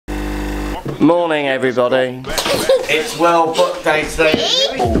Morning, everybody. It's well booked day today.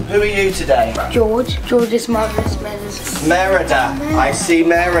 Who are you today? George is Merida. I see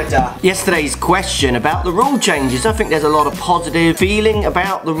Merida. Yesterday's question about the rule changes. I think there's a lot of positive feeling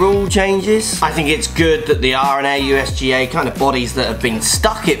about the rule changes. I think it's good that the R&A, USGA kind of bodies that have been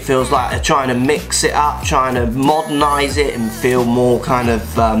stuck, it feels like they're trying to mix it up, trying to modernise it and feel more kind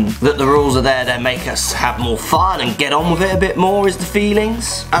of that the rules are there to make us have more fun and get on with it a bit more is the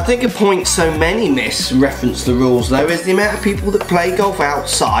feelings. I think a point so many miss reference the rules though is the amount of people that play golf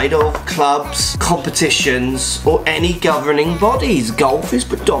outside of clubs, competitions or any governing bodies. Golf is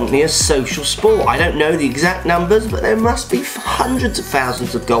predominantly a social sport. I don't know the exact numbers, but there must be hundreds of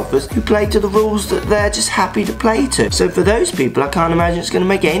thousands of golfers who play to the rules that they're just happy to play to. So for those people, I can't imagine it's going to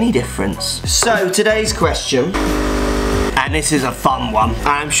make any difference. So today's question, and this is a fun one,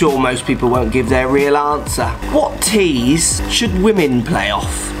 I'm sure most people won't give their real answer. What tees should women play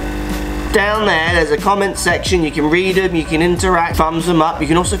off? Down there's a comment section, you can read them, you can interact, thumbs them up. You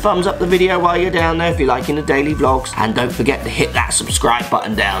can also thumbs up the video while you're down there if you're liking the daily vlogs. And don't forget to hit that subscribe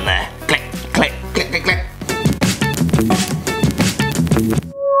button down there. Click, click, click, click, click.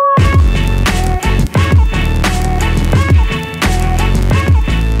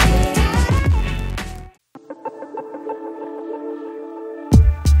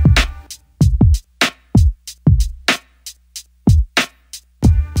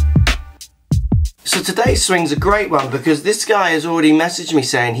 So today's swing's a great one because this guy has already messaged me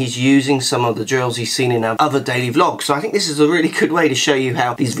saying he's using some of the drills he's seen in other daily vlogs. So I think this is a really good way to show you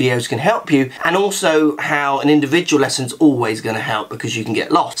how these videos can help you, and also how an individual lesson's always going to help because you can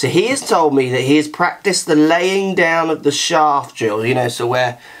get lost. So he has told me that he has practiced the laying down of the shaft drill, you know, so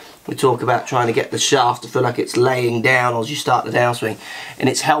where we talk about trying to get the shaft to feel like it's laying down as you start the downswing, and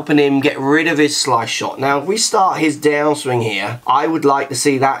it's helping him get rid of his slice shot. Now if we start his downswing here, I would like to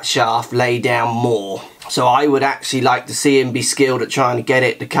see that shaft lay down more. So I would actually like to see him be skilled at trying to get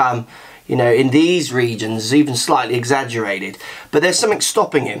it to come, you know, in these regions, even slightly exaggerated. But there's something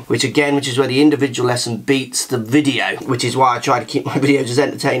stopping him, which is where the individual lesson beats the video, which is why I try to keep my videos as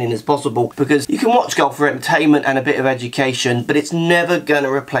entertaining as possible, because you can watch golf for entertainment and a bit of education, but it's never going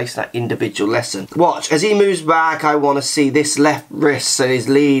to replace that individual lesson. Watch, as he moves back, I want to see this left wrist, so his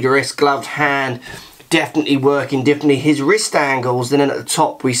lead wrist, gloved hand, definitely working differently. His wrist angles, then at the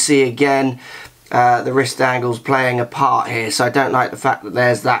top we see again, the wrist angles playing a part here, so I don't like the fact that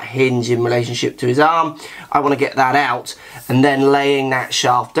there's that hinge in relationship to his arm. I want to get that out, and then laying that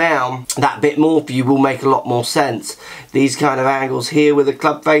shaft down that bit more for you will make a lot more sense. These kind of angles here with the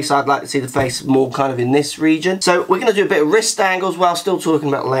club face, I'd like to see the face more kind of in this region. So we're going to do a bit of wrist angles while still talking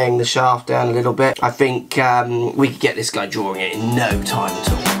about laying the shaft down a little bit. I think we could get this guy drawing it in no time at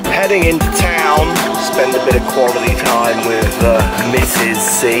all. Heading into town, spend a bit of quality time with Mrs.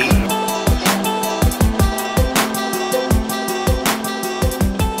 C.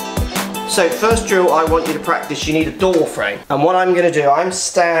 So first drill I want you to practice, you need a door frame. And what I'm going to do, I'm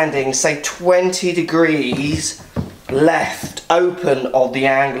standing say 20 degrees left open of the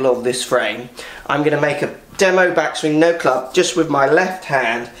angle of this frame. I'm going to make a demo backswing, no club, just with my left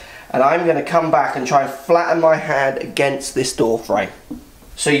hand, and I'm going to come back and try and flatten my hand against this door frame.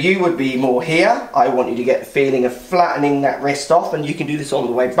 So you would be more here. I want you to get the feeling of flattening that wrist off, and you can do this on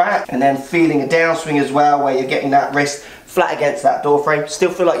the way back, and then feeling a downswing as well where you're getting that wrist flat against that door frame.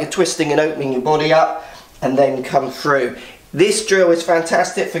 Still feel like you're twisting and opening your body up, and then come through. This drill is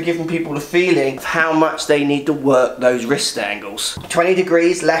fantastic for giving people the feeling of how much they need to work those wrist angles. 20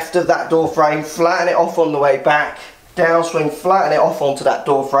 degrees left of that door frame, flatten it off on the way back, downswing, flatten it off onto that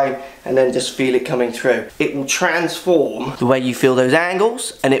door frame, and then just feel it coming through. It will transform the way you feel those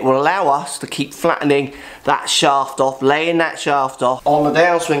angles, and it will allow us to keep flattening that shaft off, laying that shaft off on the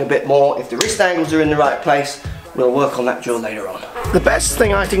downswing a bit more. If the wrist angles are in the right place, we'll work on that drill later on. The best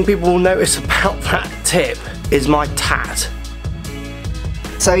thing I think people will notice about that tip is my tat.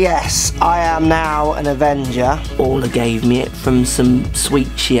 So yes, I am now an Avenger. Orla gave me it from some sweet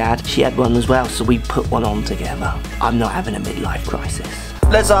she had. She had one as well, so we put one on together. I'm not having a midlife crisis.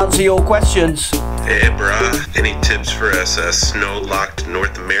 Let's answer your questions. Hey brah, any tips for us snow-locked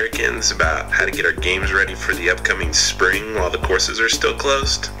North Americans about how to get our games ready for the upcoming spring while the courses are still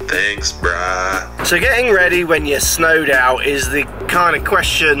closed? Thanks brah. So getting ready when you're snowed out is the kind of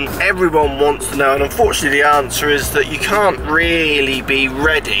question everyone wants to know, and unfortunately the answer is that you can't really be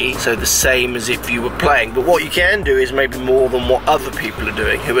ready, so the same as if you were playing. But what you can do is maybe more than what other people are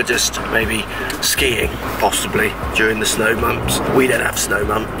doing, who are just maybe skiing, possibly, during the snow months. We don't have snow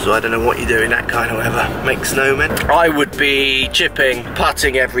months, so I don't know what you do in that kind of weather. Make snowmen. I would be chipping,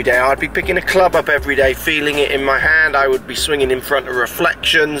 putting every day. I'd be picking a club up every day, feeling it in my hand. I would be swinging in front of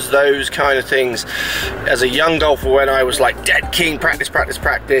reflections, those kind of things. As a young golfer, when I was like dead keen, practice, practice,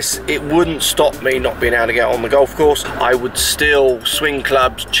 practice, it wouldn't stop me not being able to get on the golf course. I would still swing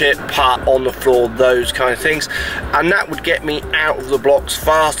clubs, chip, putt on the floor, those kind of things. And that would get me out of the blocks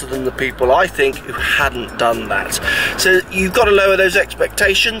faster than the people, I think, who hadn't done that. So you've got to lower those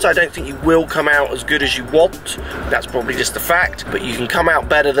expectations. I don't think you will come out as good as you want. That's probably just a fact. But you can come out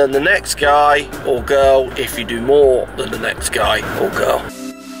better than the next guy or girl if you do more than the next guy or girl.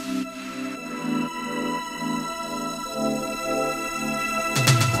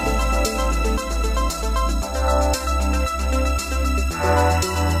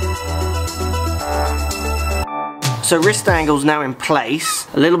 So wrist angle's now in place,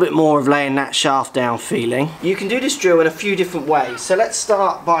 a little bit more of laying that shaft down feeling. You can do this drill in a few different ways. So let's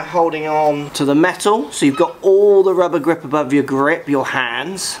start by holding on to the metal. So you've got all the rubber grip above your grip, your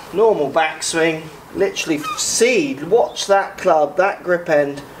hands. Normal backswing, literally watch that club, that grip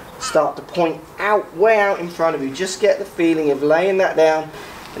end start to point out, way out in front of you. Just get the feeling of laying that down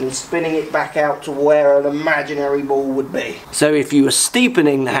and then spinning it back out to where an imaginary ball would be. So if you were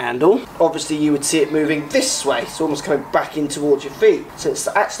steepening the handle, obviously you would see it moving this way. It's almost coming back in towards your feet. So it's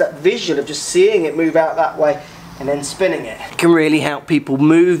actually that visual of just seeing it move out that way and then spinning it. It can really help people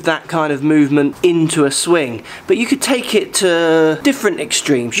move that kind of movement into a swing. But you could take it to different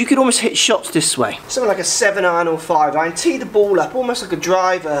extremes. You could almost hit shots this way. Something like a 7-iron or 5-iron, tee the ball up almost like a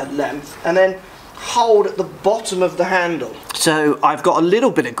driver length and then hold at the bottom of the handle. So I've got a little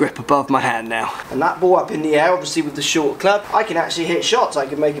bit of grip above my hand now. And that ball up in the air, obviously with the short club, I can actually hit shots. I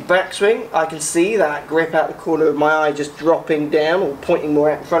can make a backswing. I can see that grip out the corner of my eye just dropping down or pointing more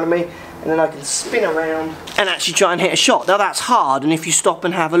out in front of me. And then I can spin around and actually try and hit a shot. Now that's hard, and if you stop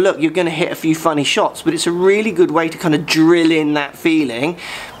and have a look, you're going to hit a few funny shots, but it's a really good way to kind of drill in that feeling,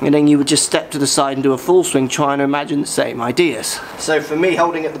 and then you would just step to the side and do a full swing, trying to imagine the same ideas. So for me,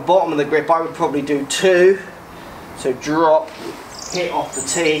 holding at the bottom of the grip, I would probably do 2. So drop, hit off the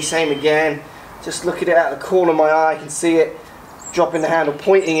tee, same again. Just look at it out of the corner of my eye, I can see it. Dropping the handle,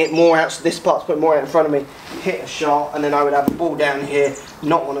 pointing it more out, so this part's put more out in front of me, hit a shot, and then I would have the ball down here,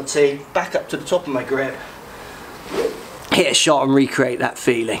 not on a tee, back up to the top of my grip, hit a shot and recreate that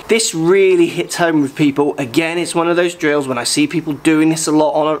feeling. This really hits home with people. Again, it's one of those drills when I see people doing this a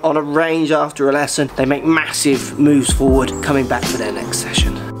lot on a range after a lesson, they make massive moves forward, coming back for their next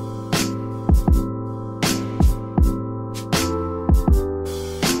session.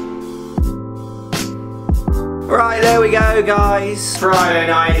 Right, there we go guys. Friday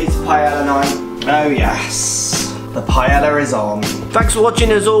night is paella night. Oh yes, the paella is on. Thanks for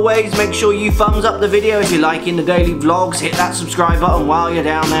watching as always. Make sure you thumbs up the video if you're liking the daily vlogs. Hit that subscribe button while you're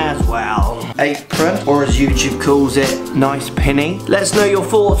down there as well. Apron, or as YouTube calls it, nice penny. Let us know your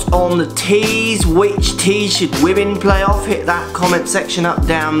thoughts on the tees. Which tees should women play off? Hit that comment section up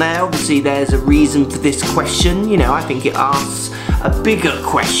down there. Obviously there's a reason for this question. You know, I think it asks a bigger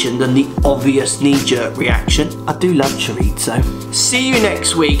question than the obvious knee-jerk reaction. I do love chorizo. See you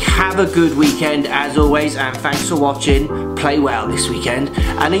next week. Have a good weekend as always, and thanks for watching. Play well this weekend.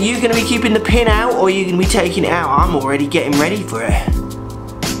 And are you going to be keeping the pin out, or are you going to be taking it out? I'm already getting ready for it.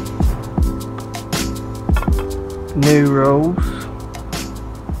 New rules.